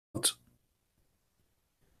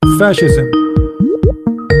fascism.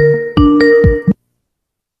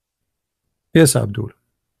 Yes, Abdul.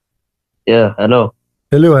 Yeah, hello.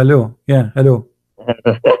 Hello. Yeah, hello.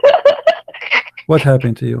 What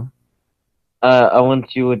happened to you? I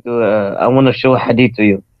want you to. I want to show hadith to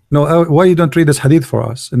you No, why you don't read this hadith for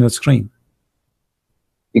us in the screen?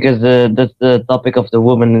 because that's the topic of the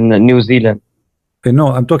woman in New Zealand. No,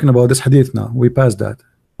 I'm talking about this hadith now. We passed that.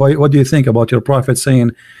 Why? What do you think about your prophet saying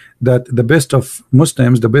that the best of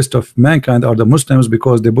Muslims, the best of mankind, are the Muslims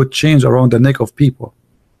because they put chains around the neck of people?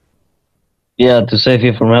 Yeah, to save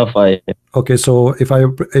you from hellfire. Okay, so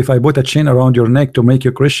if I put a chain around your neck to make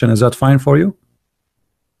you Christian, is that fine for you?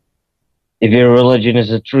 If your religion is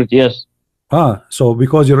the truth, yes. Ah, so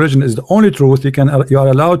because your religion is the only truth, you are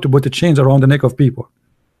allowed to put the chains around the neck of people.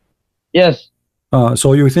 Yes. So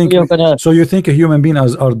you think You're gonna. so you think a human being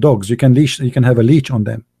are dogs? You can leash, you can have a leash on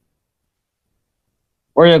them.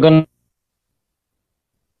 Or you're gonna.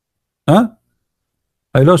 Huh?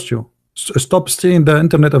 I lost you. Stop stealing the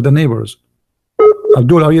internet of the neighbors.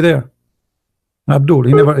 Abdul, are you there? Abdul,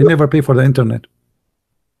 he never pay for the internet.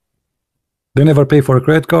 They never pay for a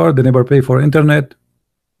credit card. They never pay for internet.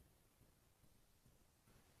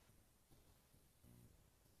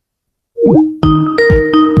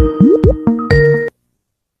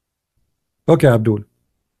 Okay, Abdul.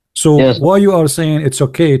 So Yes. why you are saying it's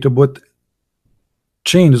okay to put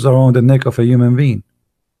chains around the neck of a human being?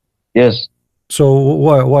 Yes. So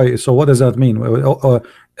why? So what does that mean?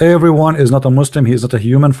 Everyone is not a Muslim. He is not a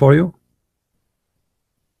human for you.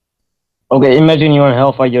 Okay, imagine you're in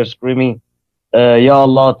hellfire. You're screaming, "Ya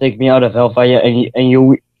Allah, take me out of hellfire!" And you.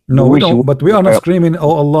 No, we wish don't. you- But we are not screaming,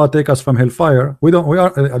 "Oh Allah, take us from hellfire." We don't. We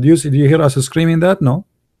are. Do you hear us screaming that? No.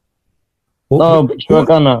 No, but you're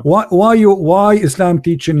gonna. Why Islam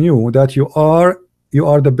teaching you that you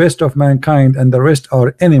are the best of mankind and the rest are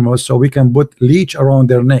animals, so we can put leech around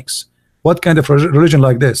their necks? What kind of religion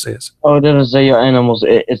like this is? Oh, it doesn't say you're animals.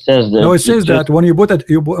 It says that. No, it says that when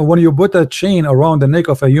you put a chain around the neck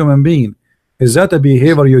of a human being, is that a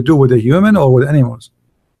behavior you do with a human or with animals?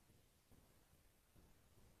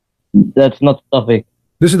 That's not the topic.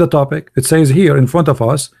 This is the topic. It says here in front of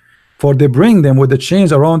us, for they bring them with the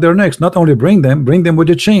chains around their necks. Not only bring them with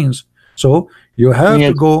the chains. So you have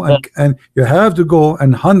to go and you have to go and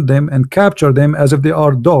hunt them and capture them as if they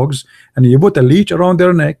are dogs, and you put a leech around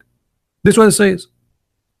their neck. This is what it says.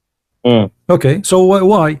 Okay, so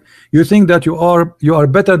why you think that you are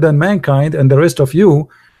better than mankind, and the rest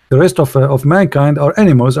of mankind are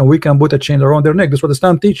animals, and we can put a chain around their neck? That's what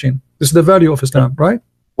Islam teaching. This is the value of Islam, right?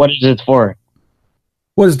 What is it for?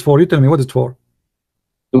 What is it for? You tell me what it's for.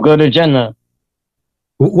 To go to Jannah.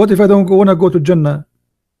 What if I don't want to go to Jannah?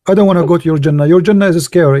 I don't want to go to your Jannah. Your Jannah is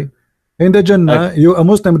scary. In the Jannah, you a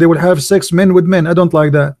Muslim, they will have sex men with men. I don't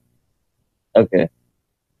like that. Okay.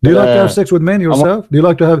 Do you like to have sex with men yourself? Do you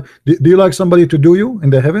like to have? Do you like somebody to do you in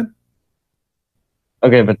the heaven?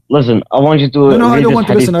 Okay, but listen, I want you to. No, I don't want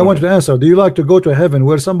to listen. I want you to answer. Do you like to go to heaven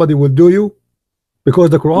where somebody will do you? Because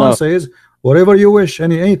the Quran says, whatever you wish,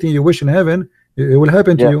 anything you wish in heaven, it will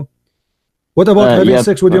happen to you. What about having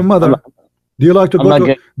sex with your mother? Do you like to go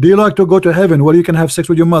to? Do you like to go to heaven where you can have sex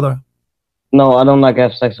with your mother? No, I don't like to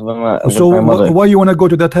have sex with my mother. Why you want to go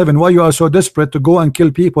to that heaven? Why you are so desperate to go and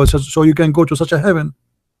kill people so you can go to such a heaven?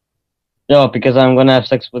 No, because I'm gonna have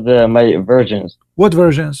sex with my virgins. What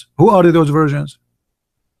virgins? Who are those virgins?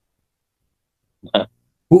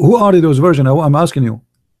 Who are those virgins? I'm asking you.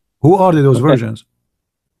 Who are those virgins?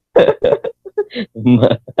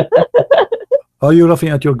 Are you laughing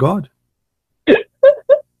at your God?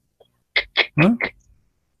 Huh?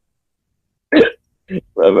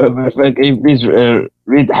 Can you please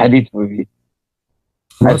read the hadith for me?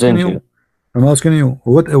 I'm asking you.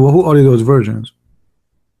 Who are those virgins?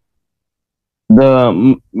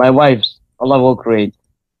 My wives. Allah will create.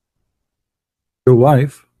 Your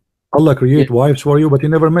wife? Allah create wives for you, but you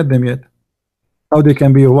never met them yet. How they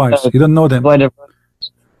can be your wives? You don't know them.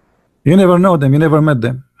 You never know them. You never met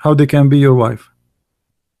them. How they can be your wife?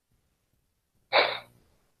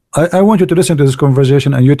 I want you to listen to this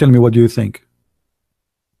conversation and you tell me what do you think.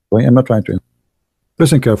 Wait, I'm not trying to.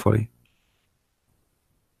 Listen carefully.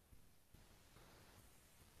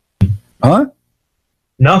 Huh?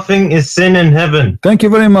 Nothing is sin in heaven. Thank you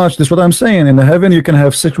very much. That's what I'm saying. In the heaven, you can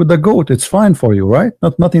have sex with the goat. It's fine for you, right?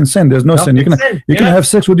 Nothing sin. There's no sin. You can have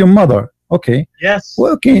sex with your mother. Okay. Yes.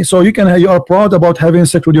 Well, okay. So you are proud about having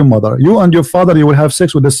sex with your mother. You and your father, you will have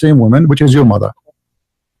sex with the same woman, which is your mother.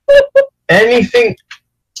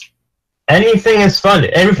 Anything is fun.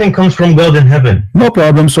 Everything comes from God in heaven. No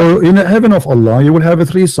problem. So in the heaven of Allah, you will have a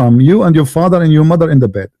threesome. You and your father and your mother in the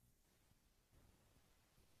bed.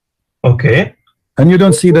 Okay. And you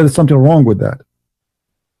don't see that there's something wrong with that.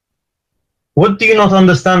 What do you not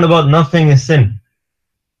understand about nothing is sin?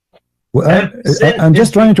 Well, Sin I'm just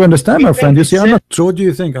is- trying to understand, we my friend. think You see, it's I'm sin. not. So what do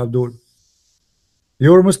you think, Abdul?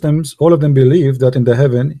 Your Muslims, all of them believe that in the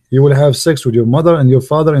heaven you will have sex with your mother and your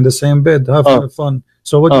father in the same bed, have fun.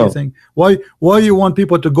 So what do you think? Why you want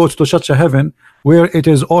people to go to such a heaven where it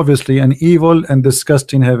is obviously an evil and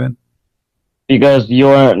disgusting heaven? Because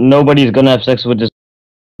nobody's gonna have sex with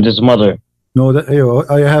his mother. No, that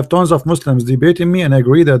I have tons of Muslims debating me and I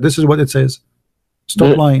agree that this is what it says.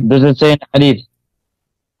 Stop lying. Does it say in hadith?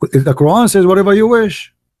 The Quran says whatever you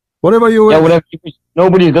wish. Whatever you wish. Yeah, whatever you wish.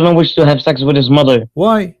 Nobody's gonna wish to have sex with his mother.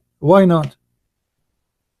 Why? Why not?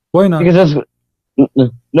 Why not? Because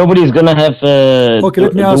nobody's gonna have Okay,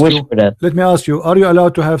 let me the ask wish you. for that. Let me ask you. Are you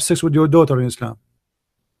allowed to have sex with your daughter in Islam?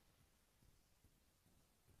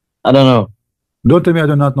 I don't know. Don't tell me I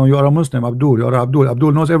do not know. You are a Muslim, Abdul. You are Abdul.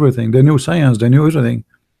 Abdul knows everything. They knew science. They knew everything.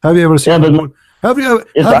 Have you ever seen Abdul? Have you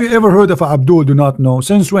ever heard of Abdul do not know?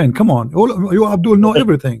 Since when? Come on. You Abdul know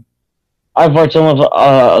everything. I've watched some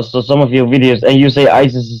of your videos, and you say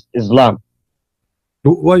ISIS is Islam.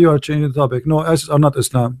 Why you are changing the topic? No, ISIS are not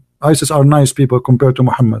Islam. ISIS are nice people compared to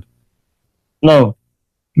Muhammad. No.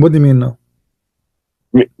 What do you mean no?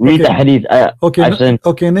 Read the hadith.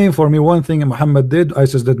 Okay, name for me one thing Muhammad did,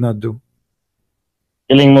 ISIS did not do.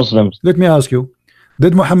 Killing Muslims. Let me ask you,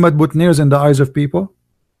 did Muhammad put nails in the eyes of people?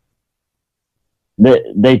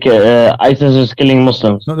 ISIS is killing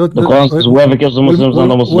Muslims. No, the Quran says whoever kills the Muslims are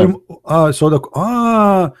non-Muslim.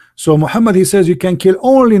 So Muhammad, he says you can kill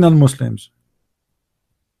only non-Muslims.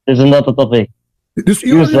 Isn't that the topic?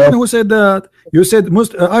 You're the one who said that. You said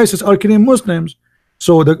ISIS are killing Muslims.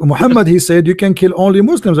 So Muhammad, he said you can kill only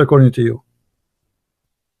Muslims according to you.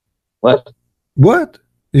 What? What?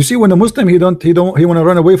 You see, when a Muslim he want to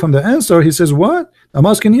run away from the answer, he says what? I'm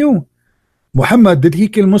asking you. Muhammad, did he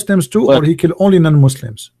kill Muslims too, or he kill only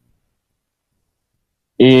non-Muslims?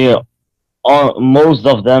 Most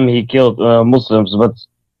of them he killed Muslims, but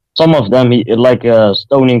some of them he like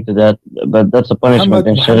stoning to death. But that's a punishment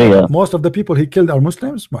in Sharia. Most of the people he killed are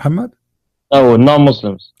Muslims, Muhammad? No,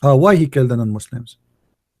 non-Muslims. Why he killed the non-Muslims?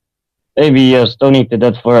 Maybe stoning to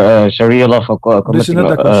death for Sharia law for committing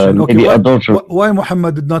maybe adultery. Why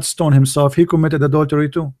Muhammad did not stone himself? He committed adultery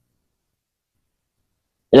too.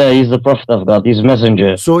 Yeah, he's the prophet of God. He's a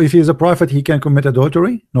messenger. So if he's a prophet, he can commit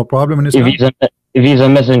adultery? No problem in Islam? If he's a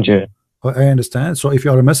messenger. I understand. So if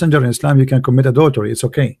you are a messenger in Islam, you can commit adultery. It's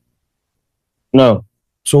okay. No.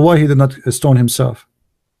 So why he did not stone himself?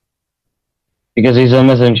 Because he's a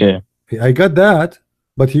messenger. I got that.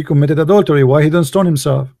 But he committed adultery. Why he didn't stone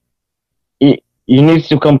himself? He needs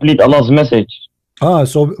to complete Allah's message.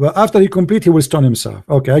 So after he complete, he will stone himself.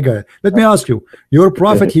 Okay, I got it. Let me ask you, your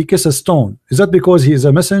prophet, he kissed a stone. Is that because he is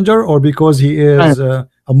a messenger or because he is a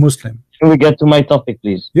Muslim? Can we get to my topic,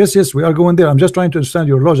 please? Yes, we are going there. I'm just trying to understand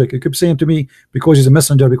your logic. You keep saying to me, because he's a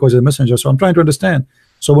messenger, because he's a messenger. So I'm trying to understand.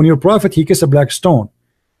 So when your prophet, he kissed a black stone,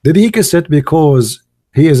 did he kiss it because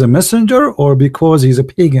he is a messenger or because he's a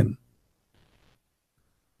pagan?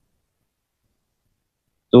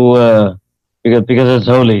 Because it's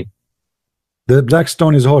holy. The black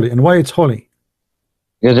stone is holy. And why it's holy?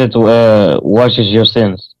 Because it washes your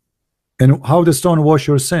sins. And how the stone wash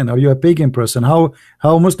your sin? Are you a pagan person? How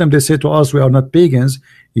Muslim they say to us we are not pagans,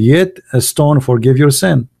 yet a stone forgive your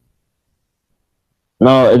sin?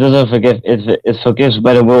 No, it doesn't forgive. It forgives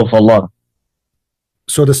by the will of Allah.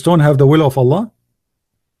 So the stone have the will of Allah?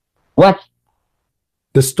 What?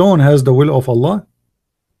 The stone has the will of Allah?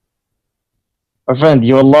 My friend,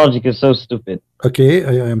 your logic is so stupid. Okay,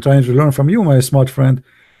 I am trying to learn from you, my smart friend.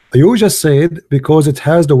 You just said because it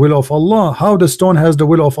has the will of Allah. How the stone has the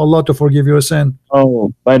will of Allah to forgive your sin?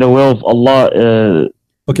 Oh, by the will of Allah.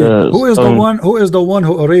 Okay, who is the one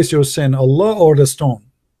who erased your sin, Allah or the stone?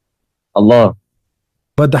 Allah.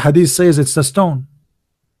 But the hadith says it's the stone.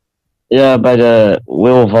 Yeah, by the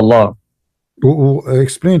will of Allah.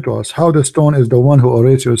 Explain to us how the stone is the one who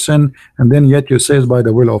erased your sin, and then yet you say it's by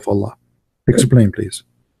the will of Allah. Explain, please.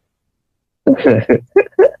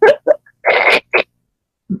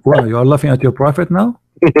 Wow, you are laughing at your prophet now?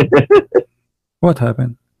 What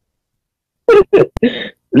happened?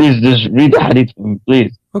 Please just read the hadith for me,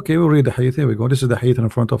 please. Okay, we'll read the hadith. Here we go. This is the hadith in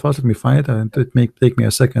front of us. Let me find it, and it may take me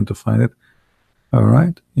a second to find it. All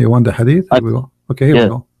right, you want the hadith? Here we go. Okay, here we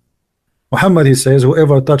go. Muhammad, he says,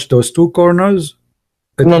 whoever touched those two corners.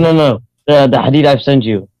 No. The hadith I've sent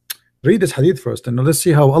you. Read this hadith first, and let's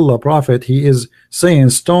see how Allah, Prophet, he is saying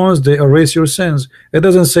stones, they erase your sins. It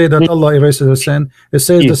doesn't say that Allah erases the sin. It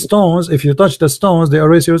says the stones, if you touch the stones, they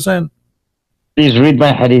erase your sin. Please read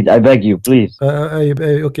my hadith. I beg you, please.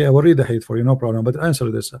 Okay, I will read the hadith for you, no problem. But answer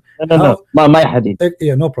this. No. My hadith.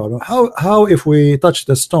 Yeah, no problem. How if we touch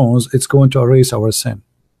the stones, it's going to erase our sin?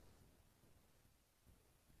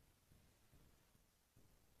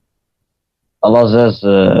 Allah says,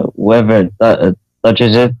 whoever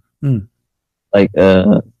touches it, like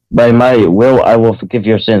by my will, I will forgive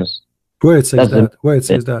your sins. Where it says that? Where it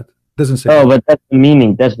says that? Doesn't say. Oh, but that's the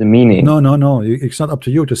meaning. That's the meaning. No. It's not up to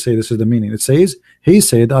you to say this is the meaning. It says, he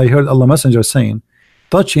said, I heard Allah Messenger saying,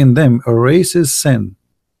 touching them erases sin.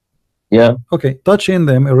 Yeah. Okay, touching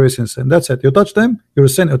them erases sin. That's it. You touch them, your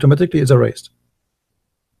sin automatically is erased.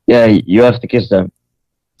 Yeah, you have to kiss them.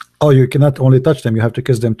 Oh, you cannot only touch them, you have to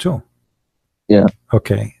kiss them too. Yeah.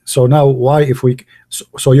 Okay. So now why if we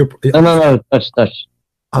so you no touch.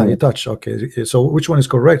 You touch. Okay. So which one is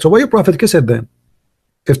correct? So why your prophet kiss it then?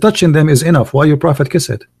 If touching them is enough, why your prophet kiss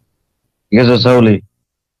it? Because it's holy.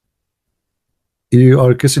 You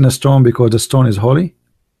are kissing a stone because the stone is holy?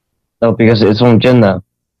 No, because it's from Jannah.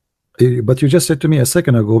 But you just said to me a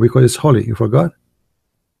second ago because it's holy. You forgot?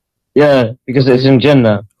 Yeah, because it's in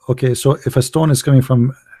Jannah. Okay, so if a stone is coming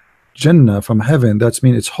from Jannah, from heaven, that's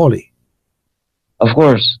mean it's holy. Of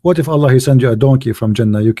course. What if Allah he send you a donkey from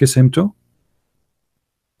Jannah? You kiss him too?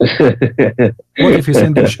 What if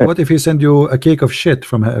he send you a cake of shit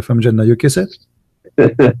from Jannah? You kiss it?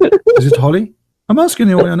 Is it holy? I'm asking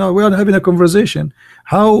you. Now we are having a conversation.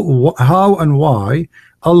 How and why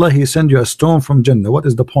Allah he send you a stone from Jannah? What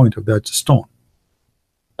is the point of that stone?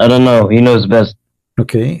 I don't know. He knows best.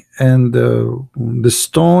 Okay, and the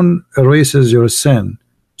stone erases your sin.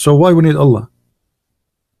 So why we need Allah?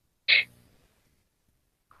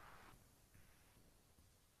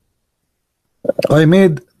 I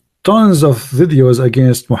made tons of videos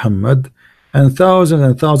against Muhammad and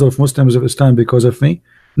thousands of Muslims of Islam because of me.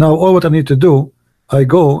 Now all what I need to do, I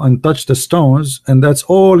go and touch the stones, and that's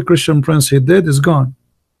all Christian Prince he did is gone.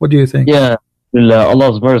 What do you think? Yeah,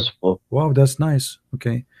 Allah is merciful. Wow, that's nice.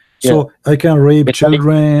 Okay, so I can rape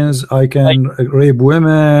children, I can rape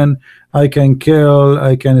women, I can kill,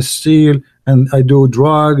 I can steal, and I do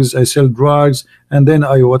drugs, I sell drugs, and then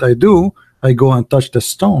what I do, I go and touch the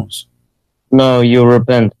stones. No, you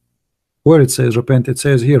repent. Where it says repent, it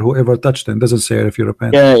says here whoever touched them. Doesn't say if you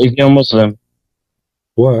repent. Yeah, if you're Muslim.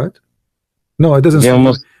 What? No, it doesn't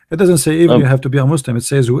say. It doesn't say even you have to be a Muslim. It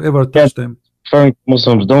says whoever touched them. Referring to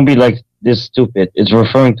Muslims. Don't be like this stupid. It's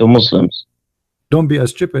referring to Muslims. Don't be a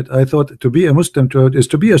stupid. I thought to be a Muslim is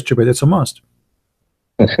to be a stupid. It's a must.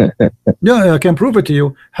 Yeah, I can prove it to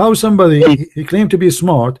you. How somebody he claimed to be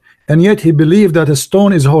smart and yet he believed that a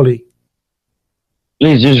stone is holy.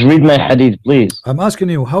 Please just read my hadith, please. I'm asking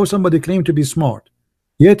you how somebody claimed to be smart,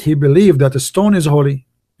 yet he believed that a stone is holy.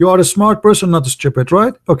 You are a smart person, not a stupid,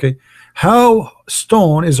 right? Okay. How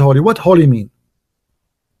stone is holy? What holy mean?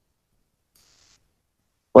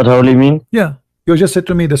 What holy mean? Yeah. You just said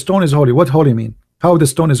to me the stone is holy. What holy mean? How the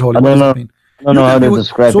stone is holy? I don't know. Mean? I don't know how to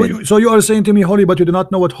describe it. So you are saying to me holy, but you do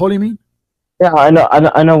not know what holy mean? Yeah, I know.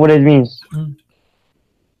 I know what it means.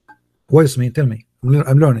 What does it mean? Tell me.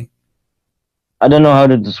 I'm learning. I don't know how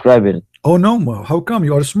to describe it. Oh no, well, how come?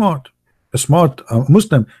 You are smart, a smart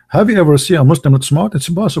Muslim. Have you ever seen a Muslim not smart? It's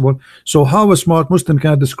impossible. So how a smart Muslim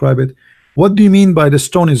cannot describe it? What do you mean by the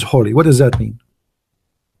stone is holy? What does that mean?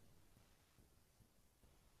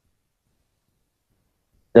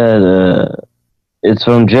 It's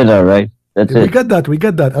from Jeddah, right? That's it. We get that. We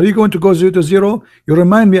get that. Are you going to go 0 to 0? You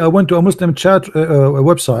remind me. I went to a Muslim chat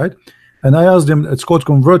website, and I asked them. It's called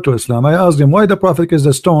Convert to Islam. I asked them why the Prophet kissed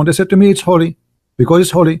the stone. They said to me it's holy. Because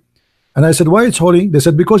it's holy. And I said, why it's holy? They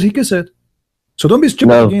said, because he kissed it. So don't be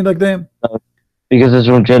stupid again like them. No, because it's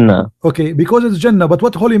from Jannah. Okay, because it's Jannah. But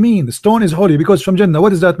what holy mean? The stone is holy because it's from Jannah. What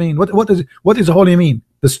does that mean? What is holy mean?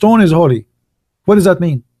 The stone is holy. What does that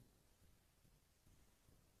mean?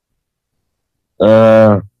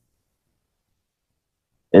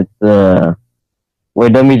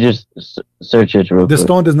 Wait, let me just search it real quick. The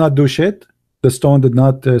stone does not do shit. The stone did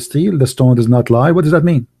not steal. The stone does not lie. What does that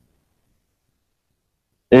mean?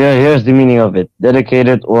 Yeah, here's the meaning of it: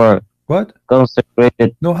 dedicated or what?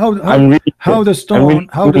 Consecrated. No, how the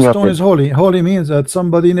stone is holy? Holy means that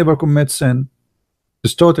somebody never commits sin.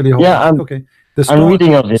 It's totally holy. Yeah, okay. The stone, I'm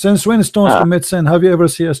reading of it. Since when stones commit sin? Have you ever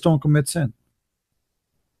seen a stone commit sin?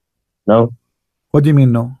 No. What do you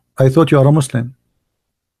mean no? I thought you are a Muslim.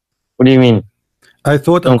 What do you mean? I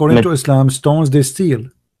thought according to Islam, stones they steal.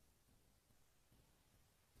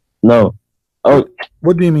 No. Oh,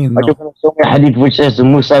 what do you mean? No? A hadith which says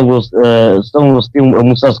Musa will stone will steal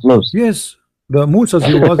Musa's clothes. Yes, the Musa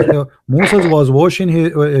was washing,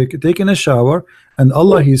 taking a shower, and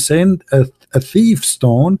Allah he sent a thief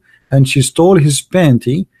stone, and she stole his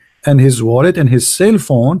panty and his wallet and his cell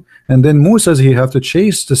phone, and then Musa says he have to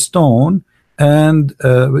chase the stone, and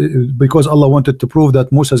because Allah wanted to prove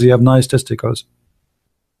that Musa says he have nice testicles.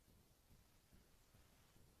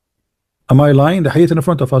 Am I lying? The hadith in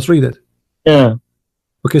front of us, read it. Yeah.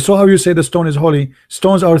 Okay, so how you say the stone is holy?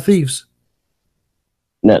 Stones are thieves.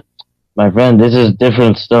 No, my friend, this is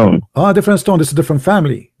different stone. Ah, different stone. This is a different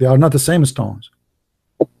family. They are not the same stones.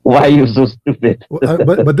 Why are you so stupid?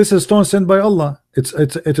 but this is stone sent by Allah.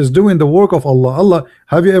 It is doing the work of Allah. Allah.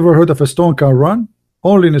 Have you ever heard of a stone can run?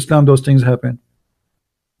 Only in Islam those things happen.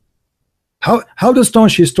 How the stone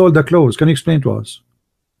she stole the clothes? Can you explain to us?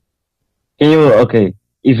 Can you? Okay,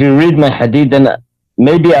 if you read my hadith, then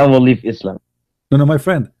maybe I will leave Islam. No, my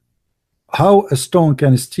friend. How a stone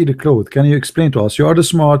can steal a cloth? Can you explain to us? You are the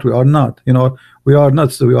smart. We are not. You know, we are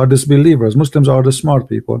not. We are disbelievers. Muslims are the smart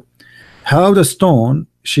people. How the stone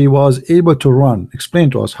she was able to run? Explain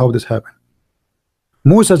to us how this happened.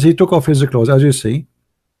 Musa, he took off his clothes, as you see.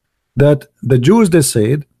 That the Jews they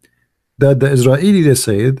said, that the Israeli they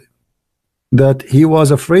said, that he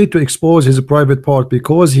was afraid to expose his private part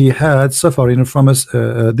because he had suffering from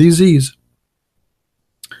a disease.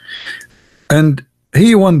 And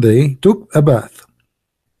he one day took a bath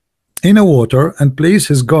in a water and placed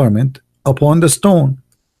his garment upon the stone.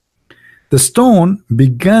 The stone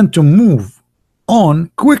began to move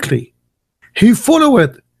on quickly. He followed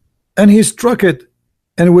it and he struck it,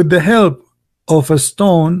 and with the help of a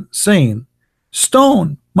stone, saying,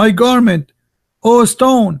 "Stone, my garment, oh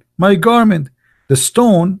stone, my garment." The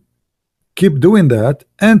stone kept doing that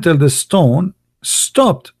until the stone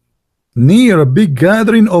stopped near a big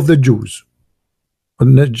gathering of the Jews.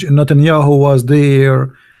 Netanyahu was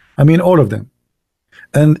there, I mean all of them,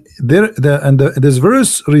 and this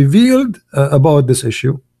verse revealed about this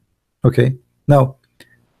issue. Okay, now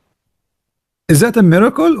is that a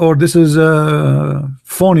miracle or this is a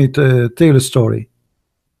phony tale story?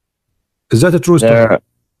 Is that a true story?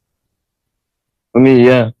 For me,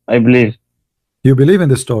 yeah, I believe. You believe in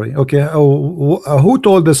the story? Okay, who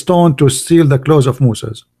told the stone to steal the clothes of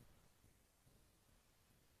Moses?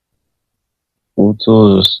 Who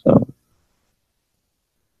told the stone?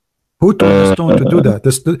 Who told the stone to do that?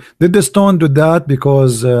 Did the stone do that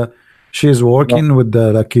because she is working with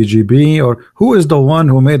the KGB, or who is the one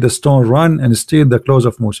who made the stone run and steal the clothes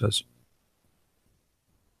of Moses?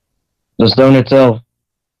 The stone itself.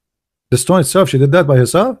 The stone itself, she did that by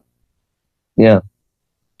herself? Yeah.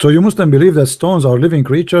 So you Muslim believe that stones are living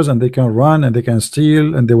creatures and they can run and they can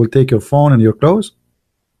steal and they will take your phone and your clothes?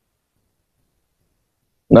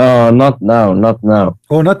 No, not now, not now.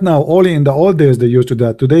 Oh, not now. Only in the old days they used to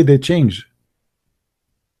that. Today they change.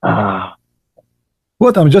 Ah.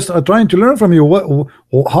 What? I'm just trying to learn from you.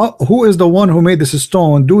 Who is the one who made this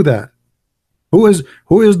stone do that? Who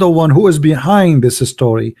is the one who is behind this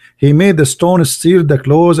story? He made the stone steal the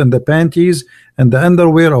clothes and the panties and the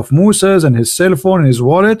underwear of Moses and his cell phone and his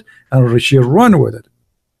wallet, and she run with it.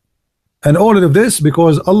 And all of this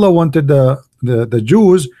because Allah wanted the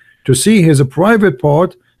Jews to see his private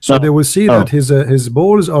part, so they will see that his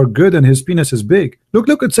balls are good and his penis is big.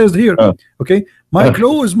 Look, it says here. Okay, my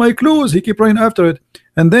clothes. He keep running after it,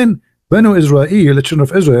 and then Banu Israel, the children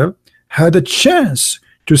of Israel, had a chance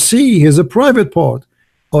to see his private part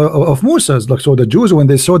of Moses. Like, so the Jews, when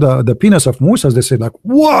they saw the penis of Moses, they said like,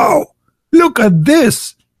 "Wow, look at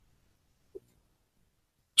this."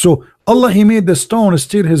 So Allah, he made the stone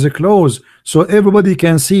steal his clothes so everybody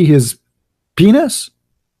can see his penis.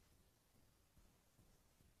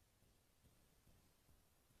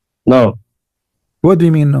 No. What do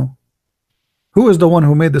you mean no? Who is the one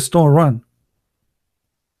who made the stone run?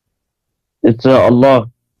 It's Allah.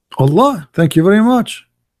 Allah. Thank you very much.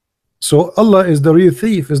 So Allah is the real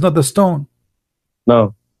thief, is not the stone.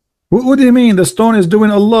 No. What do you mean the stone is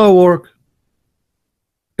doing Allah work?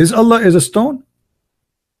 Is Allah is a stone?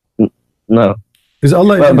 No. Is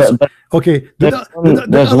Allah but okay?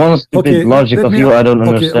 There's one stupid logic of you I don't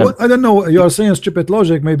understand. I don't know. You are saying stupid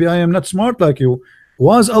logic. Maybe I am not smart like you.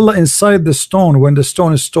 Was Allah inside the stone when the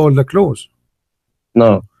stone stole the clothes?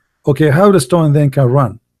 No. Okay, how the stone then can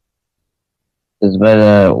run? It's by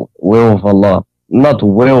the will of Allah. Not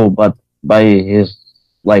will, but by his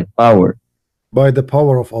like power. By the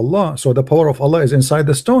power of Allah. So the power of Allah is inside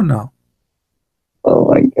the stone now. Oh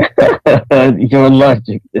my God. Your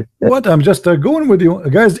logic. What? I'm just going with you.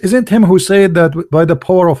 Guys, isn't him who said that by the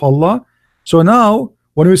power of Allah? So now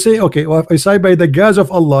when we say, okay, well, if I say by the gas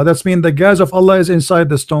of Allah, that's mean the gas of Allah is inside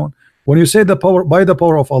the stone. When you say the power by the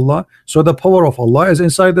power of Allah, so the power of Allah is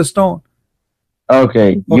inside the stone.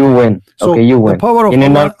 Okay, you win. So okay, you win. The power of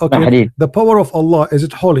Allah, okay, the power of Allah, is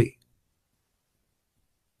it holy?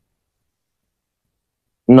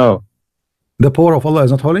 No. The power of Allah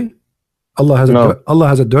is not holy? Allah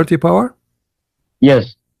has a dirty power?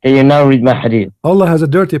 Yes. Can you now read my hadith? Allah has a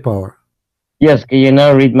dirty power. Yes. Can you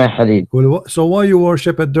now read my hadith? Well, so why you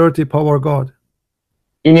worship a dirty power God?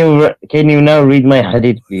 Can you now read my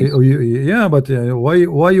hadith, please? Yeah, but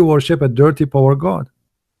why you worship a dirty power God?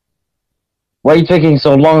 Why are you taking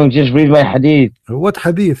so long? Just read my hadith. What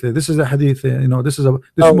hadith? This is a hadith. This is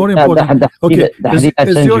more important. Okay,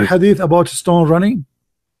 is your hadith about stone running?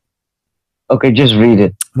 Okay, just read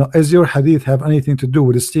it. No, is your hadith have anything to do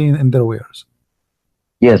with the stain in their wares?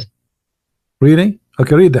 Yes. Really?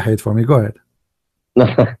 Okay, read the hadith for me. Go ahead.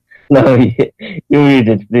 No, you read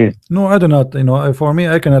it, please. No, I do not. For me,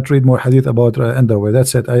 I cannot read more hadith about underwear.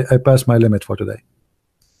 That's it. I passed my limit for today.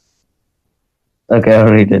 Okay,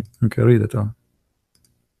 I'll read it. Okay, read it.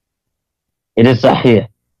 It is sahih.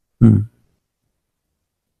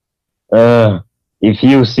 If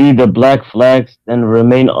you see the black flags, then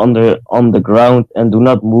remain on the ground and do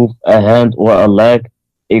not move a hand or a leg.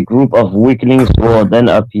 A group of weaklings will then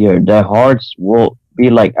appear. Their hearts will be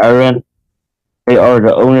like iron. They are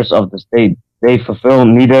the owners of the state. They fulfill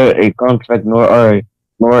neither a contract nor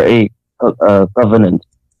a covenant.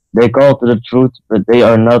 They call to the truth, but they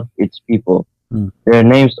are not its people. Their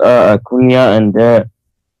names are Kunya and their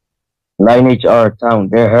lineage are a town.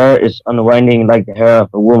 Their hair is unwinding like the hair of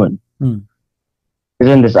a woman.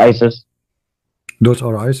 Isn't this ISIS? Those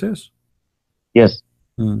are ISIS? Yes.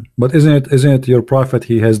 But isn't it your prophet?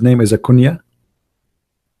 His name is a Kunya?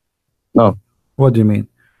 No. What do you mean?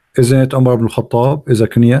 Isn't it Umar ibn Khattab is a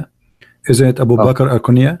Kunya? Isn't it Abu Bakr a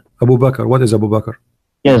Kunya? Abu Bakr, what is Abu Bakr?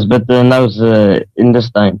 Yes, but now it's in this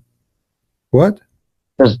time. What?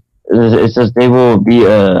 It says they will be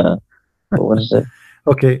what is it?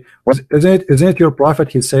 Okay. Isn't it your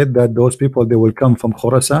prophet? He said that those people they will come from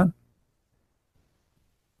Khorasan.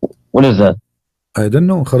 What is that? I don't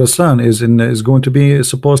know. Khorasan is going to be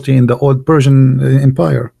supposedly in the old Persian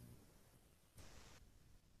Empire.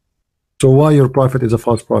 So why your prophet is a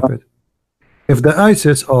false prophet? If the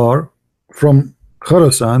ISIS are from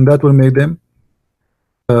Khorasan, that will make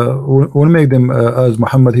them as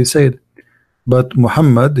Muhammad he said. But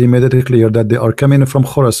Muhammad he made it clear that they are coming from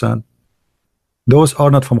Khorasan. Those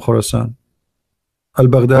are not from Khorasan.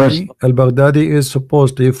 Al-Baghdadi is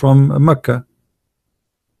supposedly from Mecca.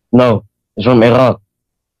 No, he's from Iraq.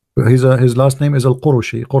 His last name is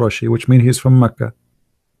Qurashi, which means he's from Mecca.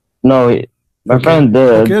 No, my friend.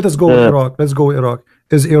 Okay, let's go Iraq. Let's go Iraq.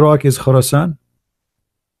 Is Khorasan?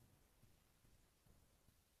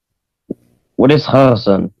 What is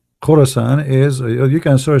Khorasan? Khorasan is, you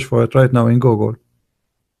can search for it right now in Google.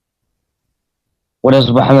 What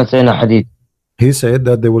does Muhammad say in a hadith? He said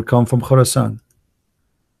that they will come from Khorasan.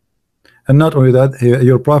 And not only that,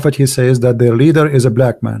 your prophet he says that their leader is a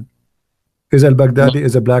black man. Is al-Baghdadi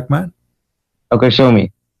is a black man? Okay, show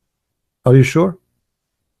me. Are you sure?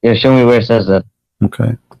 Yeah, show me where it says that.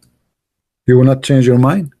 Okay. You will not change your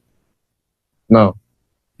mind? No.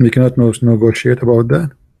 We cannot negotiate about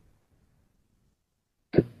that.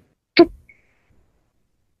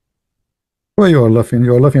 Why you are laughing?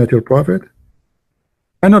 You are laughing at your prophet?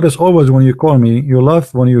 I notice always when you call me, you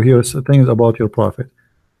laugh when you hear things about your prophet.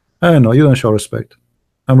 I know you don't show respect.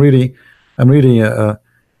 I'm really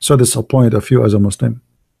so disappointed of you as a Muslim.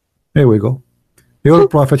 Here we go. Your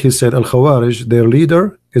prophet he said Al-Khawarij, their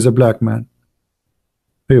leader is a black man.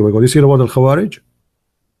 Here we go. You see the word Al-Khawarij?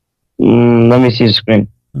 Let me see the screen.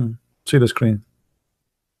 See the screen.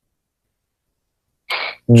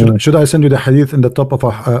 Should I send you the hadith in the top of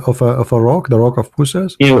a rock, the rock of Musa?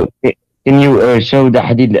 Can you show the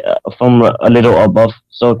hadith from a little above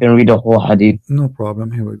so I can read the whole hadith? No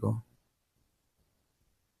problem. Here we go.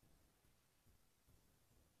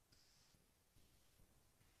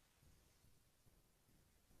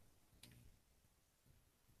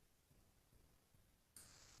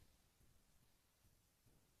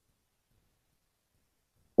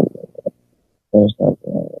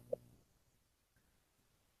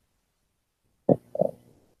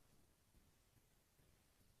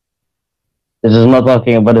 This is not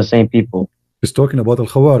talking about the same people. It's talking about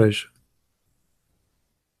Al-Khawarij,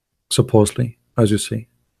 supposedly, as you see.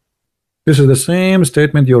 This is the same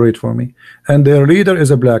statement you read for me. And their leader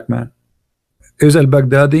is a black man. Is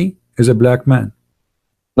al-Baghdadi is a black man?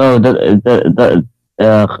 No, the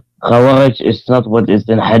Khawarij is not what is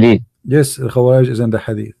in hadith. Yes, Al-Khawarij is in the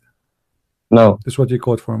hadith. No. This is what you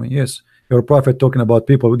quote for me. Yes. Your prophet talking about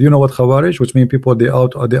people. Do you know what Khawarij? Which means people they are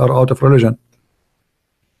out of religion.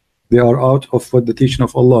 They are out of what the teaching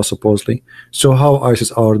of Allah supposedly. So how ISIS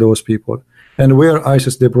are those people? And where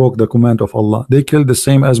ISIS they broke the command of Allah. They killed the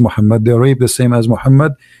same as Muhammad. They raped the same as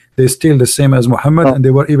Muhammad. They still the same as Muhammad, and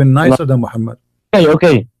they were even nicer than Muhammad.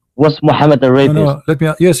 Okay. Was Muhammad a rapist? No, let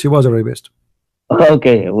me. Yes, he was a rapist.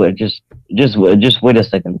 Okay, wait, just wait a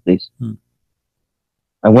second, please.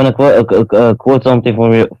 I'm gonna quote something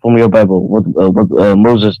from your Bible. What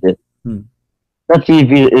Moses did. Let's see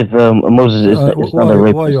if Moses is not a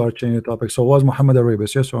rapist. Why you are changing the topic? So was Muhammad a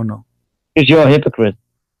rapist? Yes or no? Because you're a hypocrite.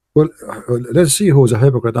 Well, let's see who's a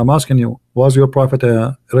hypocrite. I'm asking you, was your prophet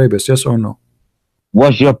a rapist? Yes or no?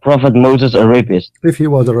 Was your prophet Moses a rapist? If he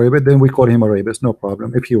was a rapist, then we call him a rapist. No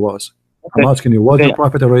problem. If he was, I'm asking you, was your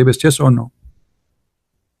prophet a rapist? Yes or no?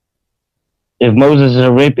 If Moses is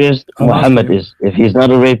a rapist, Muhammad is. If he's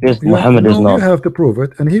not a rapist, Muhammad is not. You have to prove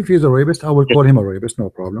it. And if he's a rapist, I will call him a rapist. No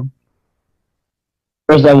problem.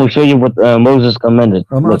 First, I will show you what Moses commanded.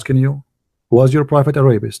 I'm asking you, was your prophet a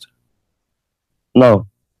rapist? No.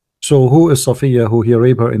 So who is Safiya, who he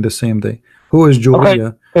raped her in the same day? Who is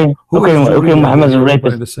Juwayriya? Okay, Muhammad is a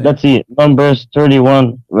rapist. Let's see. Numbers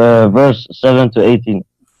 31, verse 7 to 18.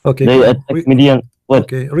 Okay. They attacked Midian. What?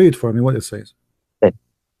 Okay, read for me what it says.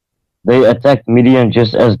 They attacked Midian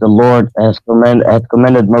just as the Lord had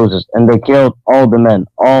commanded Moses, and they killed all the men,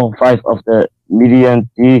 all 5 of the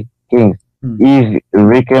Midianite kings. Eve,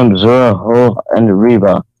 Rechem, Zerah, Hor, and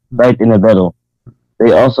Reba died in a battle.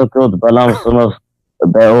 They also killed Balaam, son of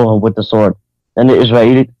Beor, with the sword. Then the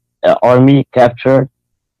Israelite army captured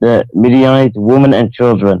the Midianite women and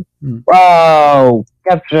children. Wow,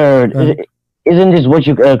 captured! Isn't this what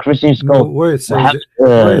you Christians call? No, where it says,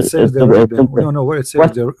 where it says they raped them. No, where it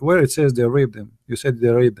says they raped them. You said they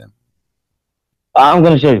raped them. I'm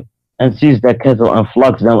gonna show you. And seized their cattle and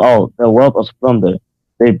flocks them all. Their wealth was plunder.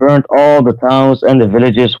 They burned all the towns and the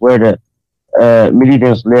villages where the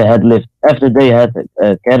Midianites had lived. After they had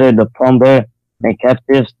gathered the plunder and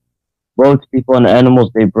captives, both people and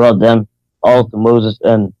animals, they brought them all to Moses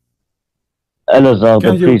and Eleazar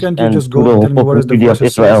the priest and to the whole community of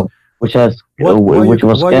Israel, which was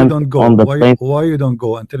camped on the plains. Why you don't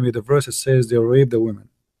go and tell me the verse says they raped the women?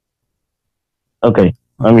 Okay,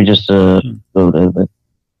 let me just go there.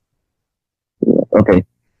 Okay.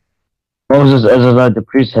 Moses, Eleazar the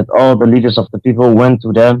priest, had all the leaders of the people went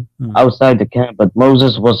to them outside the camp, but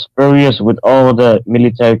Moses was furious with all the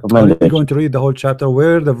military commanders. Are you going to read the whole chapter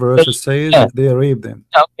where the verse says they raped them?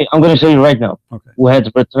 Okay, I'm going to show you right now. Okay. Who had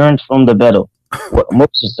returned from the battle.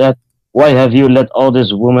 Moses said, "Why have you let all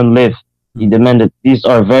these women live?" He demanded. "These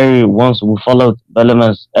are very ones who followed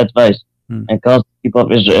Balaam's advice and caused the people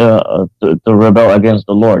of Israel to rebel against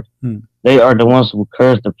the Lord. They are the ones who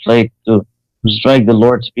cursed the plague to strike the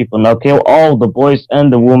Lord's people. Now kill all the boys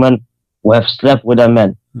and the women who have slept with their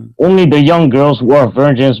men. Only the young girls who are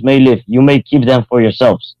virgins may live. You may keep them for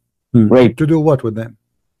yourselves." Rape. To do what with them?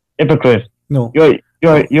 Hypocrite. No.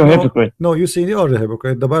 You're a hypocrite. No, you see, you are the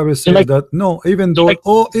hypocrite. The Bible says that even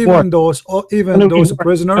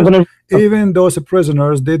those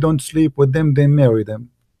prisoners, they don't sleep with them, they marry them.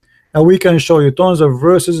 And we can show you tons of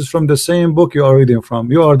verses from the same book you are reading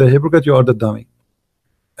from. You are the hypocrite, you are the dummy.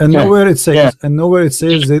 And nowhere it says,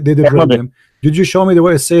 they did rape them. Did you show me the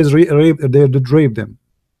way it says they did rape them?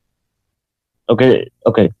 Okay.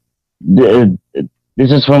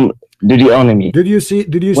 This is from Deuteronomy. Did you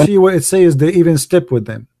see where it says they even slept with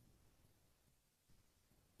them?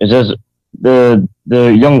 It says the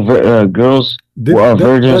young girls who are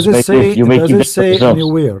virgins. Does it say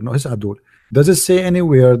anywhere? No, it's Abdul. Does it say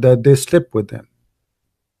anywhere that they slept with them?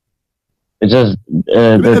 It says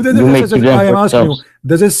you make them I am asking you,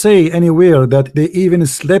 does it say anywhere that they even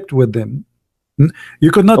slept with them? You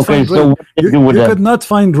could not find rape. You could not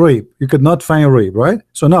find rape. You could not find rape, right?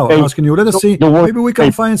 So now I'm asking you, let us see. Maybe we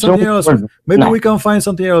can find something else. Maybe we can find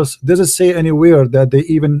something else. Does it say anywhere that they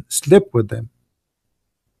even slept with them?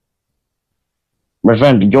 My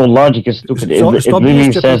friend, your logic is stupid. It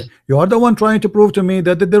really says you are the one trying to prove to me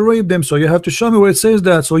that they raped them. So you have to show me where it says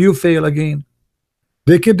that. So you fail again.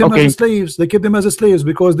 They keep them as slaves. They keep them as slaves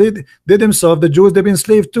because they themselves, the Jews, they've been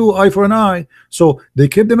enslaved too, eye for an eye. So they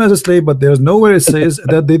keep them as a slave, but there's nowhere it says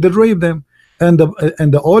that they did rape them. And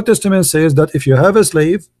the Old Testament says that if you have a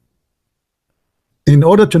slave, in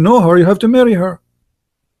order to know her, you have to marry her.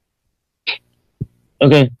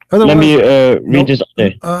 Okay. Let me read this.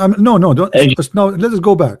 No, don't. Now let us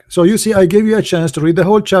go back. So you see, I gave you a chance to read the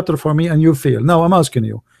whole chapter for me, and you failed. Now I'm asking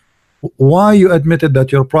you, why you admitted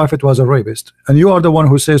that your prophet was a rapist, and you are the one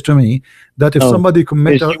who says to me that if somebody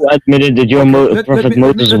committed, you admitted that your prophet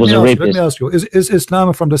Moses was a rapist. Let me ask you: Is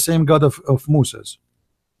Islam from the same God of Moses?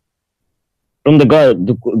 From the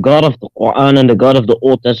God of the Quran and the God of the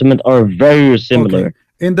Old Testament are very similar.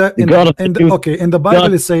 Okay. In the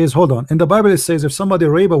Bible it says, hold on. In the Bible it says if somebody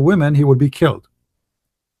rape a woman, he will be killed.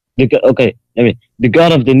 Okay, the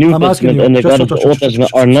God of the New Testament and the God of the Old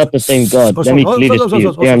Testament are not the same God. Let me clear this to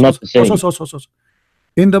you. They are not the same.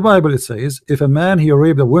 In the Bible, it says, if a man he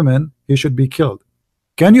raped a woman, he should be killed.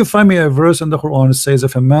 Can you find me a verse in the Quran that says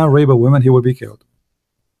if a man rape a woman, he will be killed?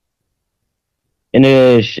 In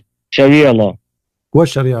the Sharia law. What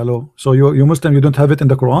Sharia law? So you Muslim, you don't have it in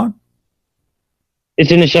the Quran?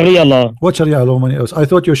 It's in the Sharia law. What Sharia law? I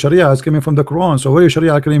thought your Sharia is coming from the Quran. So where is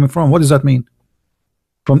Sharia coming from? What does that mean?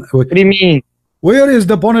 What do you mean? Where is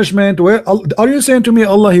the punishment? Where are you saying to me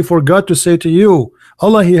Allah he forgot to say to you?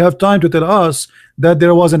 Allah he have time to tell us that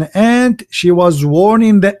there was an ant, she was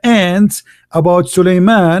warning the ants about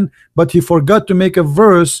Suleiman, but he forgot to make a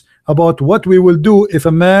verse about what we will do if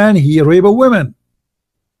a man he rape a woman.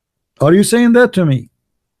 Are you saying that to me?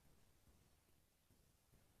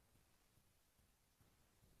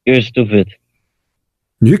 You're stupid.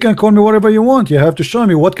 You can call me whatever you want. You have to show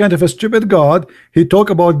me what kind of a stupid God he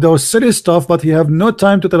talk about those silly stuff, but he have no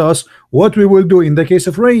time to tell us what we will do in the case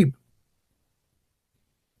of rape.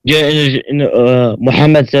 Yeah,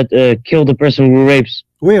 Muhammad said, kill the person who rapes.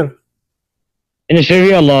 Where? In the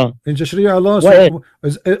Sharia law. In the Sharia law. So,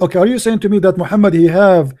 okay, are you saying to me that Muhammad he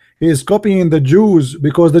is copying the Jews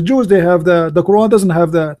because the Jews they have the Quran doesn't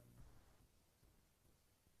have that?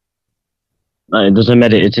 It doesn't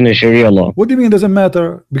matter. It's in the Sharia law. What do you mean it doesn't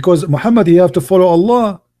matter? Because Muhammad he have to follow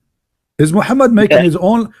Allah. Is Muhammad making his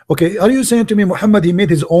own? Okay, are you saying to me Muhammad he made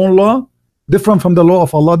his own law different from the law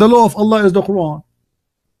of Allah? The law of Allah is the Quran.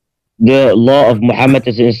 The law of Muhammad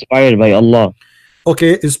is inspired by Allah.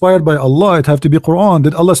 Okay, inspired by Allah, it have to be Quran.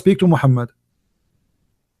 Did Allah speak to Muhammad?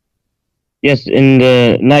 Yes, in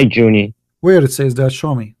the night journey. Where it says that?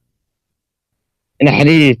 Show me. In the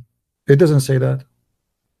hadith. It doesn't say that.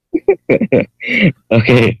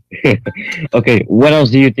 Okay. Okay, what else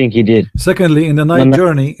do you think he did? Secondly, in the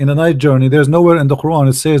night journey, there's nowhere in the Quran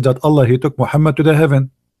it says that Allah he took Muhammad to the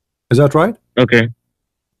heaven. Is that right? Okay.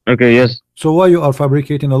 Okay, yes. So why you are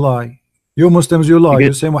fabricating a lie? You Muslims, you lie.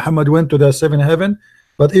 You say Muhammad went to the seventh heaven,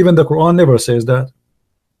 but even the Quran never says that.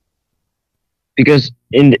 Because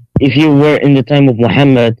if you were in the time of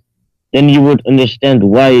Muhammad, then you would understand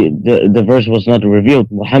why the verse was not revealed.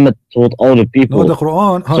 Muhammad told all the people. No, the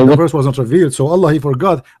Quran, the verse wasn't revealed. So Allah he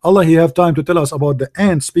forgot. Allah he have time to tell us about the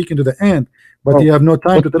ant speaking to the ant, but he have no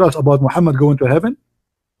time to tell us about Muhammad going to heaven.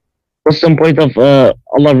 What's some point of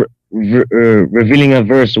Allah revealing a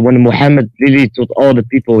verse when Muhammad really told all the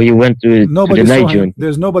people he went to the night journey?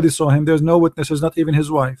 There's nobody saw him. There's no witnesses, not even his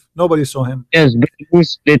wife. Nobody saw him. Yes, but he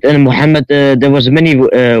split and Muhammad, there was many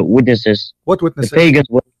witnesses. What witnesses? The pagans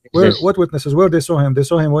witnesses. What witnesses? Where they saw him? They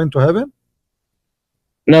saw him went to heaven?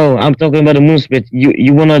 No, I'm talking about the moon split.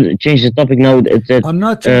 You want to change the topic now? I'm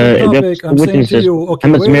not changing the topic. I'm saying to you,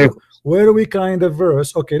 okay, where we kind of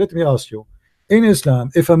verse? Okay, let me ask you. In Islam,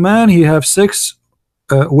 if a man he have sex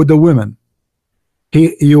with a woman,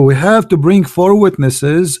 you have to bring 4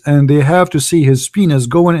 witnesses and they have to see his penis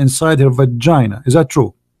going inside her vagina. Is that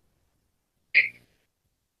true?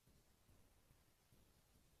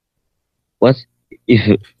 What?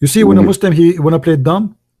 If you see, when a Muslim he wanna play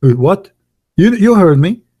dumb, what? You heard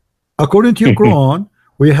me. According to your Quran,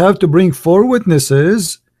 we have to bring 4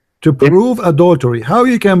 witnesses to prove adultery. How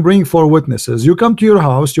you can bring 4 witnesses? You come to your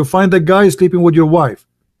house, you find a guy sleeping with your wife.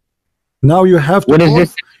 Now you have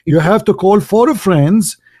to call 4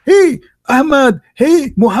 friends. Hey Ahmad,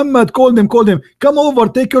 hey Muhammad, call them. Come over,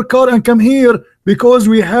 take your car and come here because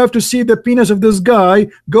we have to see the penis of this guy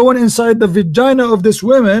going inside the vagina of this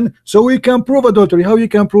woman so we can prove adultery. How you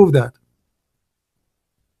can prove that?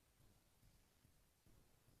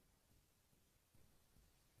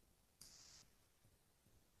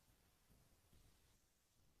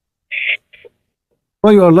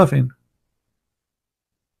 Why you are laughing?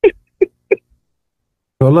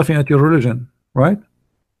 You are laughing at your religion, right?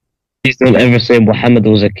 Please don't ever say Muhammad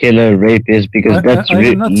was a killer, rapist, because that's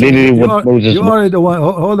literally what Moses was. You are the one.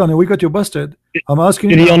 Hold on, we got you busted. I'm asking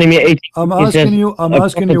you.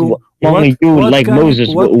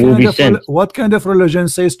 What kind of religion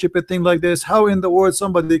says stupid thing like this? How in the world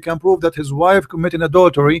somebody can prove that his wife committed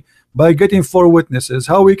adultery by getting 4 witnesses?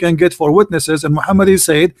 How we can get 4 witnesses? And Muhammad he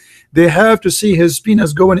said they have to see his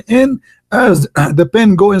penis going in as the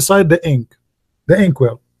pen go inside the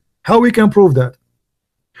inkwell. How we can prove that?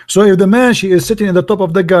 So if the man she is sitting in the top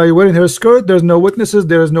of the guy wearing her skirt, there's no witnesses,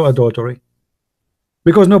 there is no adultery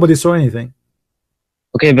because nobody saw anything.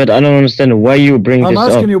 Okay, but I don't understand why you bring this up.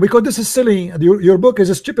 I'm asking you because this is silly. Your book is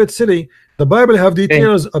a stupid silly. The Bible have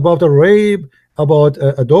details about the rape about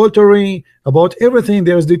adultery, about everything.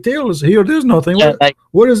 There's details here. There's nothing. Yeah,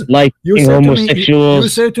 what is like you say to me? homosexuals. You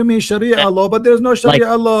say to me Sharia law, but there's no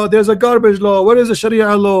Sharia law. There's a garbage law. What is a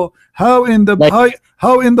Sharia law? How in the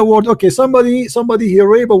how in the world? Okay, somebody here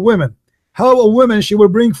rape a woman. How a woman, she will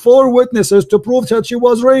bring 4 witnesses to prove that she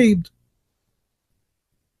was raped.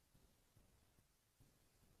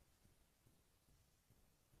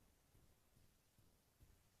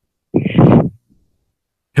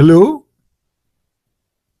 Hello?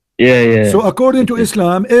 Yeah. So according to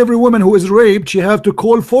Islam, every woman who is raped, she have to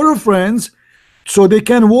call 4 friends so they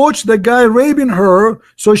can watch the guy raping her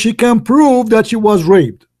so she can prove that she was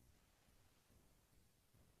raped.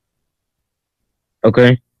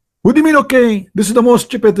 Okay. What do you mean, okay? This is the most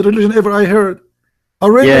stupid religion ever I heard.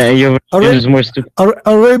 A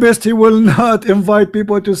rapist, he will not invite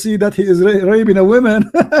people to see that he is raping a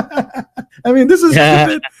woman. I mean, this is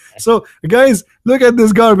stupid. So, guys, look at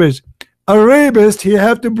this garbage. A rapist, he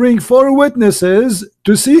have to bring 4 witnesses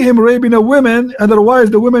to see him raping a woman.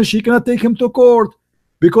 Otherwise, the woman, she cannot take him to court.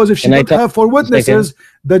 Because if she don't have 4 witnesses,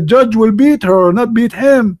 the judge will beat her, not beat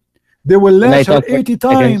him. They will lash her 80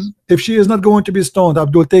 times if she is not going to be stoned.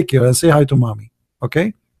 Abdul, take care and say hi to mommy.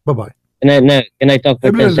 Okay? Bye-bye. Can I talk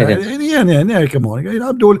for 10 seconds? Yeah, come on.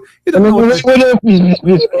 Abdul, you don't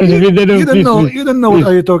know you don't know what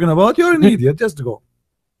are you talking about. You're an idiot. Just go.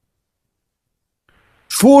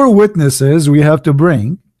 4 witnesses we have to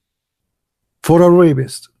bring for a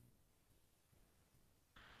rapist.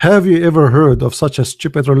 Have you ever heard of such a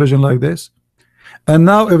stupid religion like this? And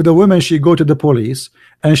now if the woman, she go to the police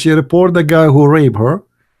and she report the guy who raped her,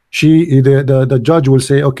 the judge will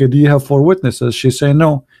say, okay, do you have 4 witnesses? She say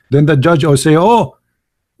no. Then the judge will say, oh,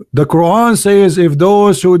 the Quran says if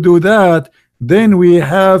those who do that, then we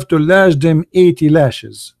have to lash them 80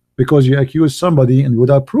 lashes because you accuse somebody and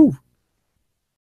without proof.